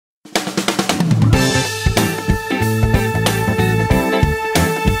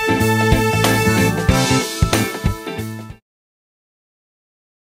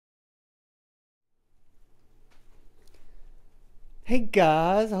Hey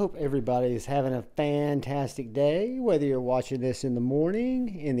guys, I hope everybody is having a fantastic day. Whether you're watching this in the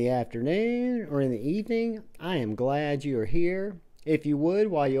morning, in the afternoon, or in the evening, I am glad you are here. If you would,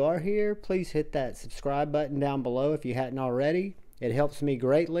 while you are here, please hit that subscribe button down below if you hadn't already. It helps me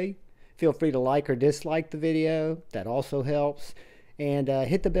greatly. Feel free to like or dislike the video. That also helps. And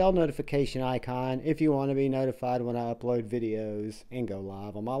hit the bell notification icon if you want to be notified when I upload videos and go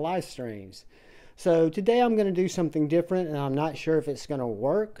live on my live streams. So today I'm going to do something different, and I'm not sure if it's going to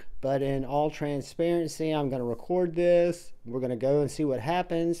work, but in all transparency, I'm going to record this. We're going to go and see what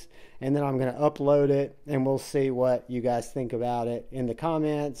happens, and then I'm going to upload it, and we'll see what you guys think about it in the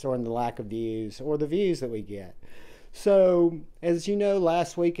comments or in the lack of views or the views that we get. So as you know,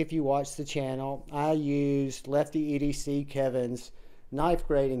 last week, if you watched the channel, I used Lefty EDC Kevin's knife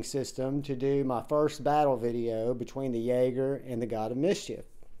grading system to do my first battle video between the Jaeger and the God of Mischief.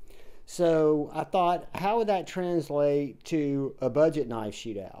 So I thought, how would that translate to a budget knife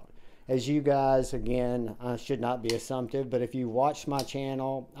shootout? As you guys, again, I should not be assumptive, but if you watch my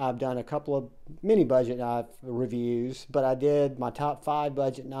channel, I've done a couple of mini budget knife reviews, but I did my top 5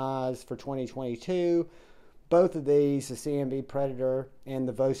 budget knives for 2022. Both of these, the CMB Predator and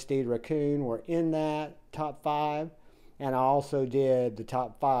the Vosteed Racoon, were in that top 5. And I also did the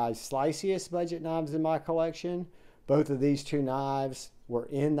top 5 sliciest budget knives in my collection. Both of these two knives were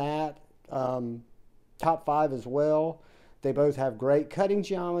in that top 5 as well. They both have great cutting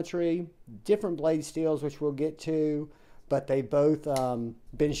geometry, different blade steels, which we'll get to, but they both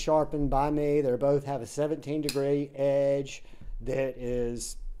been sharpened by me. They both have a 17-degree edge that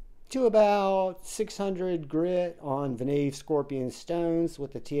is to about 600 grit on Veneve Scorpion stones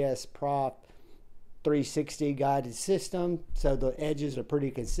with the TS Prof 360 guided system, so the edges are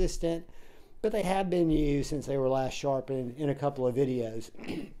pretty consistent, but they have been used since they were last sharpened in a couple of videos.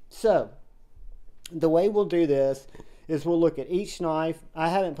 So the way we'll do this is we'll look at each knife. I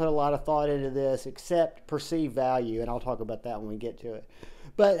haven't put a lot of thought into this except perceived value, and I'll talk about that when we get to it.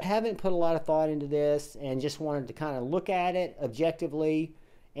 But haven't put a lot of thought into this and just wanted to kind of look at it objectively,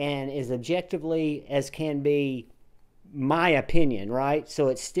 and as objectively as can be my opinion, right? So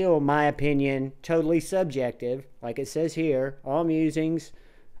it's still my opinion, totally subjective, like it says here. All musings,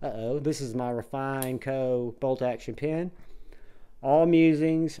 this is my Refine Co. bolt action pen. All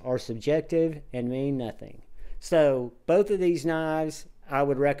musings are subjective and mean nothing. So both of these knives I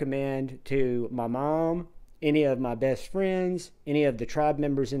would recommend to my mom, any of my best friends, any of the tribe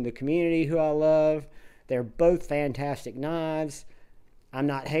members in the community who I love. They're both fantastic knives. I'm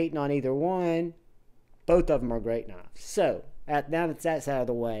not hating on either one. Both of them are great knives. So now that that's out of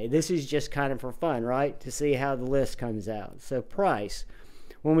the way, this is just kind of for fun, right? To see how the list comes out. So price.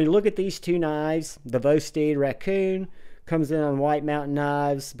 When we look at these two knives, the Vosteed Racoon comes in on White Mountain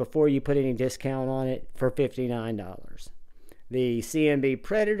Knives before you put any discount on it for $59. The CMB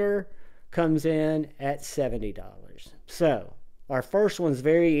Predator comes in at $70. So our first one's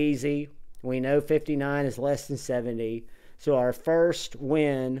very easy. We know 59 is less than 70. So our first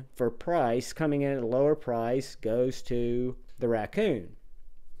win for price, coming in at a lower price, goes to the Raccoon.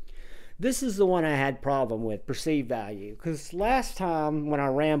 This is the one I had problem with, perceived value, because last time when I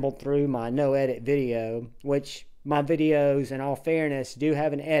rambled through my no edit video, which my videos, in all fairness, do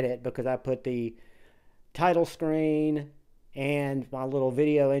have an edit because I put the title screen and my little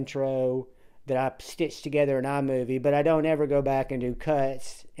video intro that I stitched together in iMovie, but I don't ever go back and do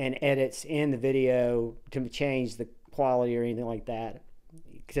cuts and edits in the video to change the quality or anything like that,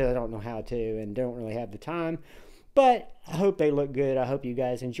 because I don't know how to and don't really have the time. But I hope they look good. I hope you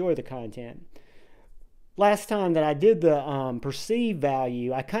guys enjoy the content. Last time that I did the perceived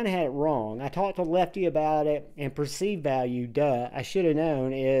value, I kind of had it wrong. I talked to Lefty about it, and perceived value, I should have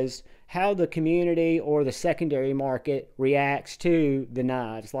known, is how the community or the secondary market reacts to the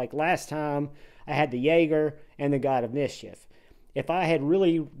knives. Like last time, I had the Jaeger and the God of Mischief. If I had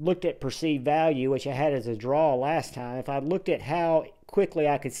really looked at perceived value, which I had as a draw last time, if I looked at how quickly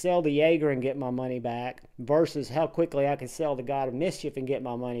I could sell the Jaeger and get my money back versus how quickly I could sell the God of Mischief and get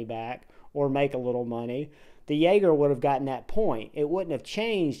my money back or make a little money, the Jaeger would have gotten that point. It wouldn't have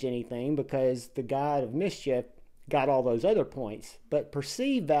changed anything because the God of Mischief got all those other points. But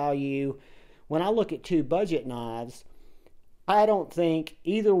perceived value, when I look at two budget knives, I don't think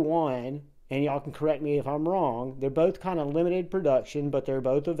either one, and y'all can correct me if I'm wrong, they're both kind of limited production, but they're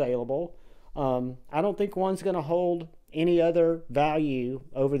both available. I don't think one's going to hold any other value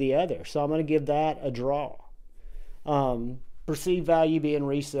over the other, so I'm going to give that a draw. Perceived value being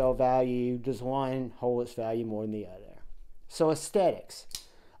resale value, does one hold its value more than the other? So aesthetics.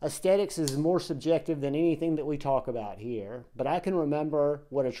 Aesthetics is more subjective than anything that we talk about here, but I can remember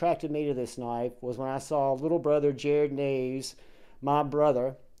what attracted me to this knife was when I saw little brother Jared Neves my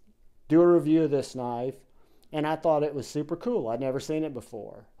brother do a review of this knife, and I thought it was super cool. I'd never seen it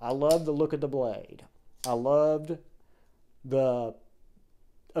before. I loved the look of the blade. I loved the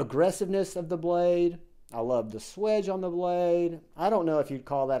aggressiveness of the blade. I love the swedge on the blade. I don't know if you'd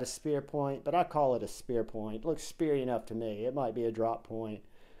call that a spear point, but I call it a spear point. It looks speary enough to me. It might be a drop point.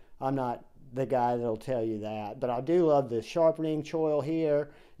 I'm not the guy that'll tell you that, but I do love the sharpening choil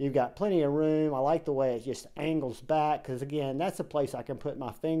here. You've got plenty of room. I like the way it just angles back because, again, that's a place I can put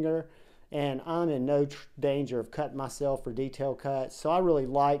my finger, and I'm in no danger of cutting myself for detail cuts. So I really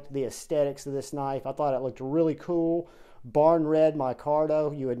liked the aesthetics of this knife. I thought it looked really cool. Barn red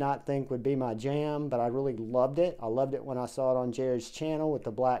micarta, you would not think would be my jam, but I really loved it. I loved it when I saw it on Jared's channel with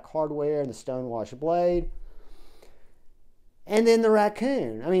the black hardware and the stonewash blade. And then the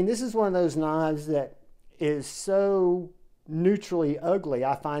Raccoon. I mean, this is one of those knives that is so neutrally ugly.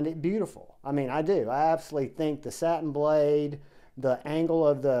 I find it beautiful. I mean, I do. I absolutely think the satin blade, the angle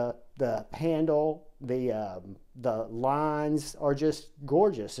of the handle, the lines are just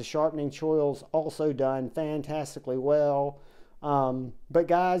gorgeous. The sharpening choil's also done fantastically well. But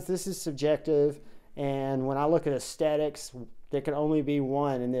guys, this is subjective, and when I look at aesthetics, there can only be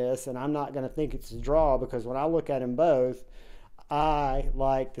one in this, and I'm not going to think it's a draw because when I look at them both, I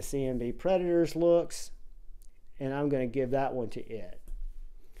like the CMB Predator's looks, and I'm going to give that one to it.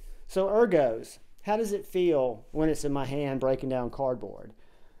 So ergos, how does it feel when it's in my hand breaking down cardboard?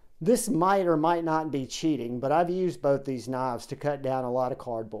 This might or might not be cheating, but I've used both these knives to cut down a lot of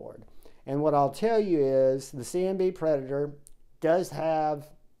cardboard. And what I'll tell you is the CMB Predator does have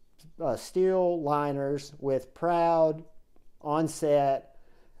steel liners with proud onset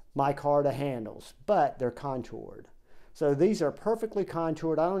micarta handles, but they're contoured. So these are perfectly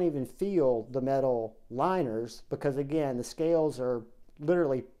contoured. I don't even feel the metal liners because, again, the scales are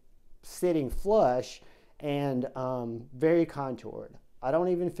literally sitting flush and very contoured. I don't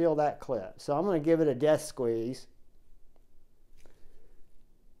even feel that clip. So I'm going to give it a death squeeze.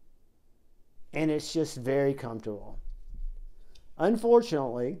 And it's just very comfortable.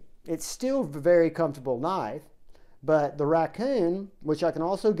 Unfortunately, it's still a very comfortable knife, but the Raccoon, which I can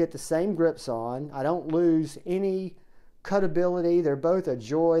also get the same grips on, I don't lose any cutability. They're both a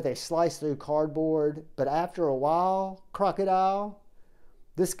joy. They slice through cardboard, but after a while, Crocodile,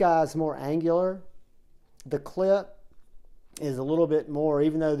 this guy's more angular. The clip is a little bit more,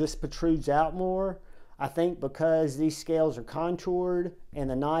 even though this protrudes out more, I think because these scales are contoured and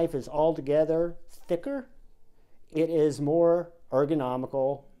the knife is altogether thicker, it is more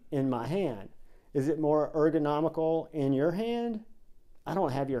ergonomical in my hand. Is it more ergonomical in your hand? I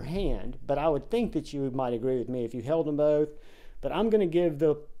don't have your hand, but I would think that you might agree with me if you held them both. But I'm going to give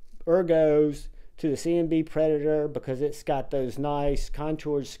the ergos to the CMB Predator because it's got those nice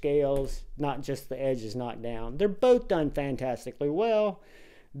contoured scales, not just the edges knocked down. They're both done fantastically well.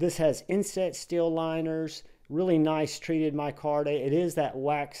 This has inset steel liners, really nice treated micarta. It is that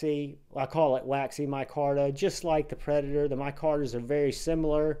waxy, I call it waxy micarta, just like the Predator. The micartas are very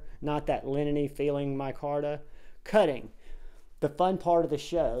similar, not that linen-y feeling micarta. Cutting, the fun part of the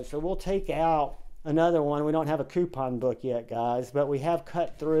show. So we'll take out another one. We don't have a coupon book yet, guys, but we have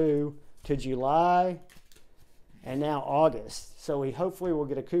cut through to July and now August. So we hopefully will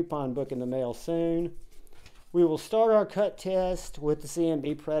get a coupon book in the mail soon. We will start our cut test with the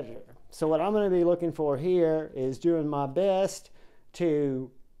CMB Predator. So what I'm going to be looking for here is doing my best to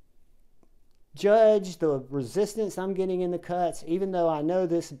judge the resistance I'm getting in the cuts, even though I know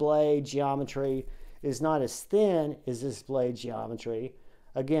this blade geometry is not as thin as this blade geometry.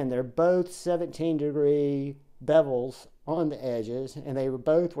 Again, they're both 17-degree bevels on the edges, and they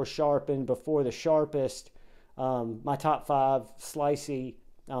both were sharpened before the sharpest, my top 5 slicey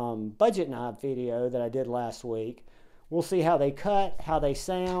budget knife video that I did last week. We'll see how they cut, how they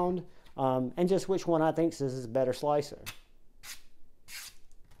sound, and just which one I think is a better slicer.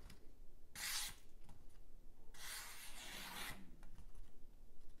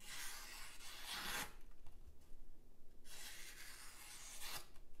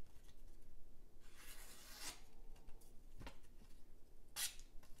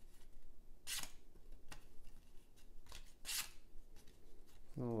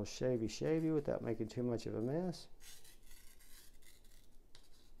 A little shavy without making too much of a mess.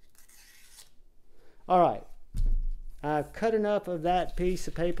 All right, I've cut enough of that piece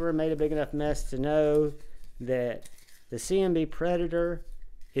of paper and made a big enough mess to know that the CMB Predator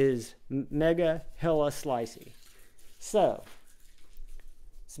is mega hella slicey. So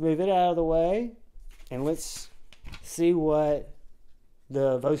let's move it out of the way and let's see what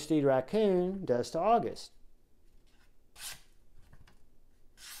the Vosteed Racoon does to August.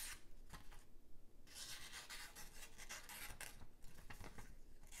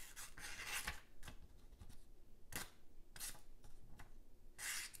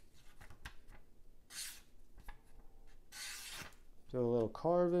 Do a little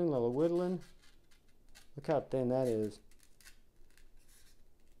carving, a little whittling. Look how thin that is.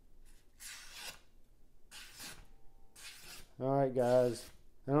 All right, guys.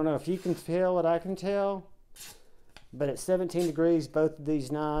 I don't know if you can tell what I can tell, but at 17 degrees, both of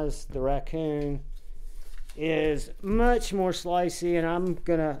these knives, the Raccoon is much more slicey, and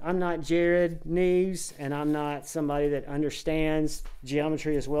I'm not Jared Neves, and I'm not somebody that understands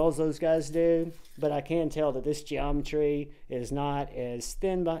geometry as well as those guys do, but I can tell that this geometry is not as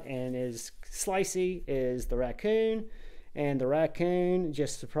thin and as slicey as the Raccoon, and the Raccoon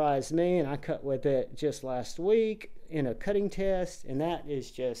just surprised me, and I cut with it just last week in a cutting test, and that is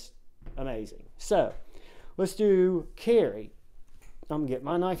just amazing. So let's do carry. I'm gonna get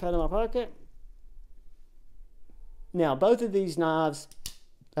my knife out of my pocket. Now, both of these knives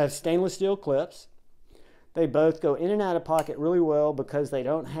have stainless steel clips. They both go in and out of pocket really well because they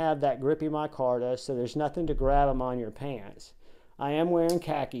don't have that grippy micarta, so there's nothing to grab them on your pants. I am wearing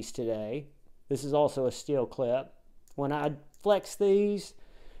khakis today. This is also a steel clip. When I flex these,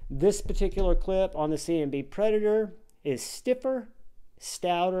 this particular clip on the CMB Predator is stiffer,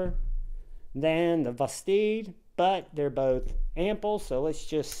 stouter than the Vosteed, but they're both ample, so let's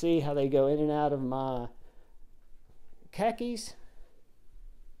just see how they go in and out of my khakis.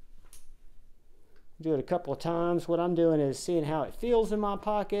 Do it a couple of times. What I'm doing is seeing how it feels in my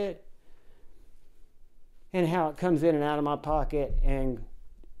pocket and how it comes in and out of my pocket and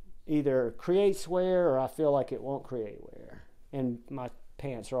either creates wear or I feel like it won't create wear. And my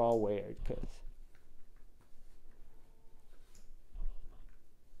pants are all weared because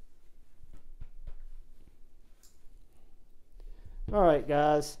all right,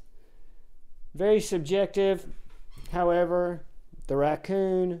 guys, very subjective. However, the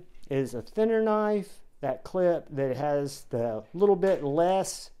Raccoon is a thinner knife. That clip that has the little bit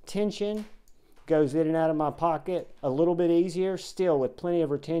less tension goes in and out of my pocket a little bit easier, still with plenty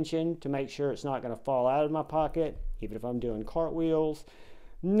of retention to make sure it's not going to fall out of my pocket, even if I'm doing cartwheels.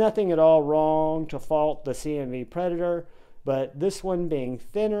 Nothing at all wrong to fault the CMB Predator, but this one being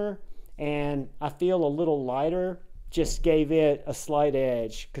thinner and I feel a little lighter just gave it a slight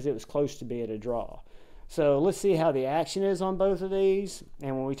edge because it was close to being a draw. So let's see how the action is on both of these.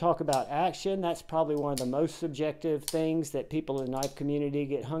 And when we talk about action, that's probably one of the most subjective things that people in the knife community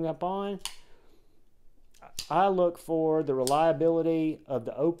get hung up on. I look for the reliability of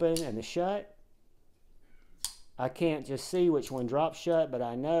the open and the shut. I can't just see which one drops shut, but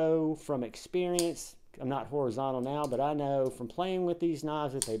I know from experience, I'm not horizontal now, but I know from playing with these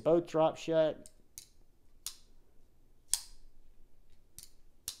knives that they both drop shut.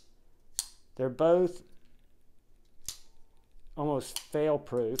 They're both almost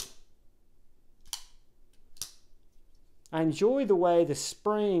fail-proof. I enjoy the way the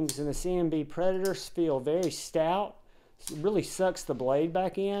springs in the CMB Predators feel very stout. It really sucks the blade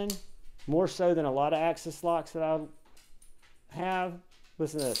back in, more so than a lot of axis locks that I have.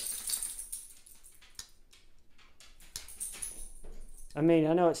 Listen to this. I mean,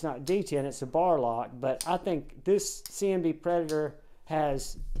 I know it's not D10, it's a bar lock, but I think this CMB Predator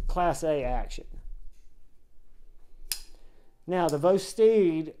has Class A action. Now, the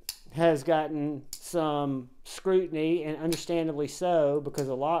Vosteed has gotten some scrutiny, and understandably so, because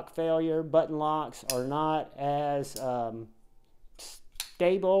of lock failure. Button locks are not as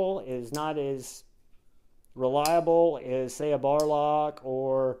stable, is not as reliable as, say, a bar lock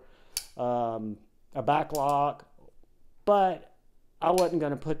or a back lock. But I wasn't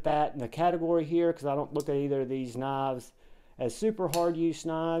going to put that in the category here because I don't look at either of these knives as super hard use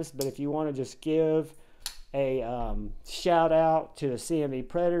knives. But if you want to just give a shout out to the CMB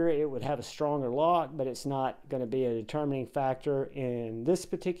Predator, it would have a stronger lock, but it's not going to be a determining factor in this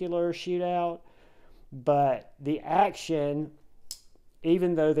particular shootout. But the action,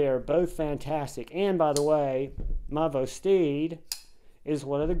 even though they are both fantastic, and by the way, my Vosteed is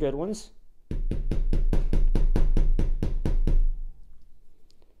one of the good ones.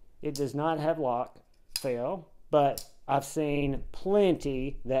 It does not have lock fail, but I've seen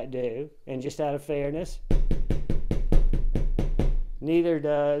plenty that do, and just out of fairness, neither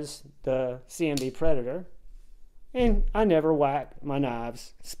does the CMB Predator. And I never whack my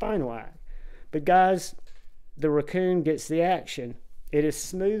knives spine whack. But guys, the Raccoon gets the action. It is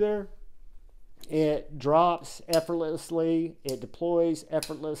smoother. It drops effortlessly. It deploys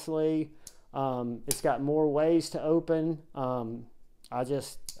effortlessly. It's got more ways to open. I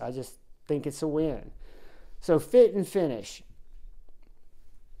just think it's a win. So fit and finish.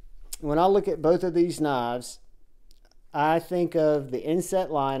 When I look at both of these knives, I think of the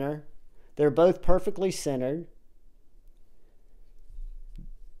inset liner. They're both perfectly centered.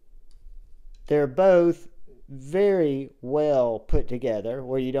 They're both very well put together,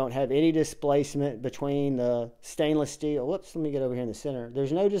 where you don't have any displacement between the stainless steel. Whoops, let me get over here in the center.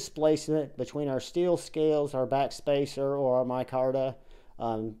 There's no displacement between our steel scales, our back spacer, or our micarta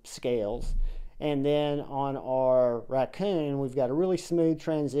scales. And then on our Raccoon, we've got a really smooth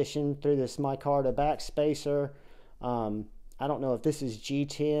transition through this micarta back spacer. I don't know if this is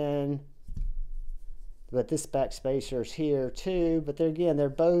G10, but this back spacer is here too. But they're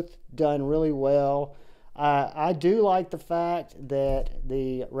both done really well. I do like the fact that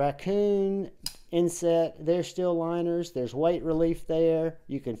the Raccoon inset, they're steel liners. There's weight relief there.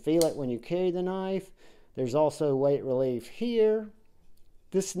 You can feel it when you carry the knife. There's also weight relief here.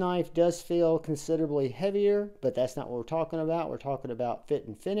 This knife does feel considerably heavier, but that's not what we're talking about. We're talking about fit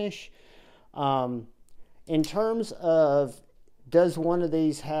and finish. In terms of, does one of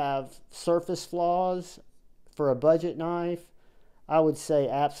these have surface flaws for a budget knife? I would say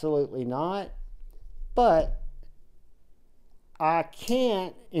absolutely not. But I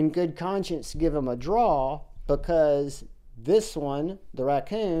can't, in good conscience, give them a draw, because this one, the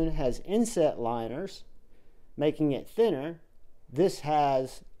Raccoon, has inset liners, making it thinner. This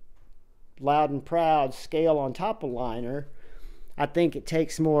has Loud and Proud scale on top of liner. I think it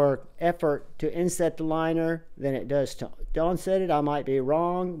takes more effort to inset the liner than it does to onset it. I might be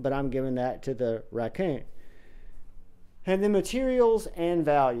wrong, but I'm giving that to the Raccoon. And then materials and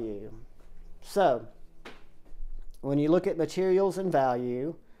value. So, when you look at materials and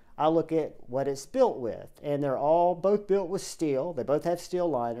value, I look at what it's built with. And they're both built with steel. They both have steel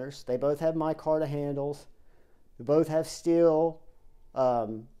liners. They both have micarta handles. They both have steel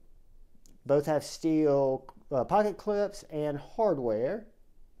pocket clips and hardware.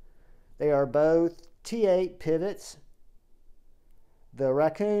 They are both T8 pivots. The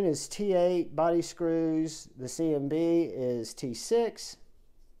Raccoon is T8 body screws. The CMB is T6.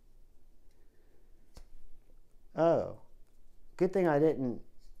 Oh, good thing I didn't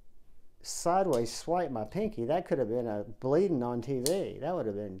sideways swipe my pinky. That could have been a bleeding on TV. That would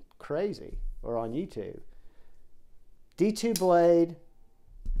have been crazy, or on YouTube. D2 blade,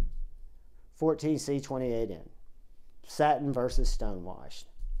 14C28N. Satin versus stonewashed.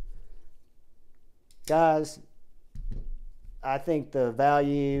 Guys, I think the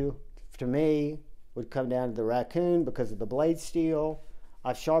value to me would come down to the Raccoon because of the blade steel.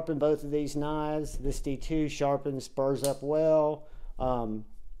 I've sharpened both of these knives. This D2 sharpens, spurs up well.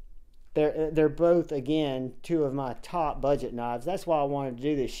 They're both, again, two of my top budget knives. That's why I wanted to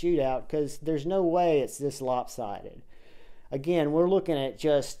do this shootout, because there's no way it's this lopsided. Again, we're looking at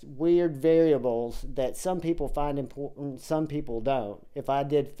just weird variables that some people find important, some people don't. If I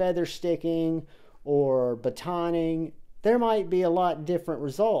did feather sticking or batoning, there might be a lot different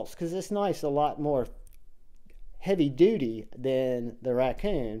results, because this knife's a lot more heavy duty than the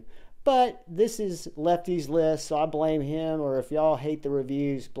Raccoon. But this is Lefty's list, so I blame him, or if y'all hate the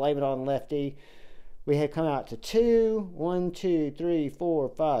reviews, blame it on Lefty. We had come out to 1, 2, 3, 4,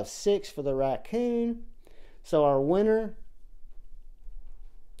 5, 6 for the Raccoon. So our winner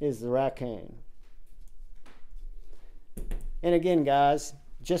is the Raccoon. And again, guys,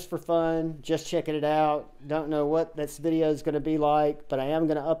 just for fun, just checking it out. Don't know what this video is going to be like, but I am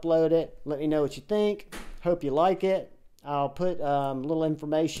going to upload it. Let me know what you think. Hope you like it. I'll put a little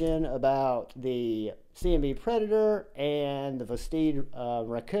information about the CMB Predator and the Vosteed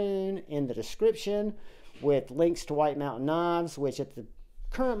Racoon in the description, with links to White Mountain knives, which at the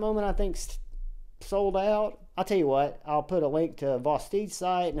current moment I think sold out. I'll tell you what, I'll put a link to Vosteed's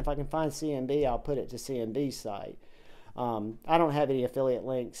site, and if I can find CMB, I'll put it to CMB's site. I don't have any affiliate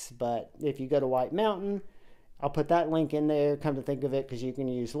links, but if you go to White Mountain, I'll put that link in there, come to think of it, because you can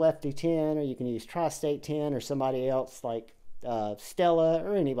use Lefty 10, or you can use Tri-State 10, or somebody else like Stella,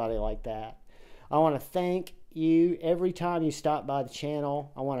 or anybody like that. I want to thank you every time you stop by the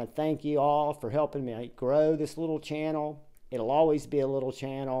channel. I want to thank you all for helping me grow this little channel. It'll always be a little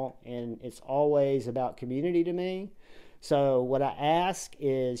channel, and it's always about community to me. So what I ask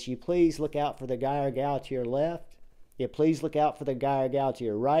is you please look out for the guy or gal to your left. You please look out for the guy or gal to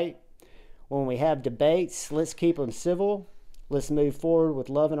your right. When we have debates, let's keep them civil. Let's move forward with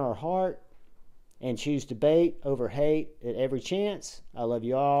love in our heart and choose debate over hate at every chance. I love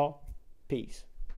you all. Peace.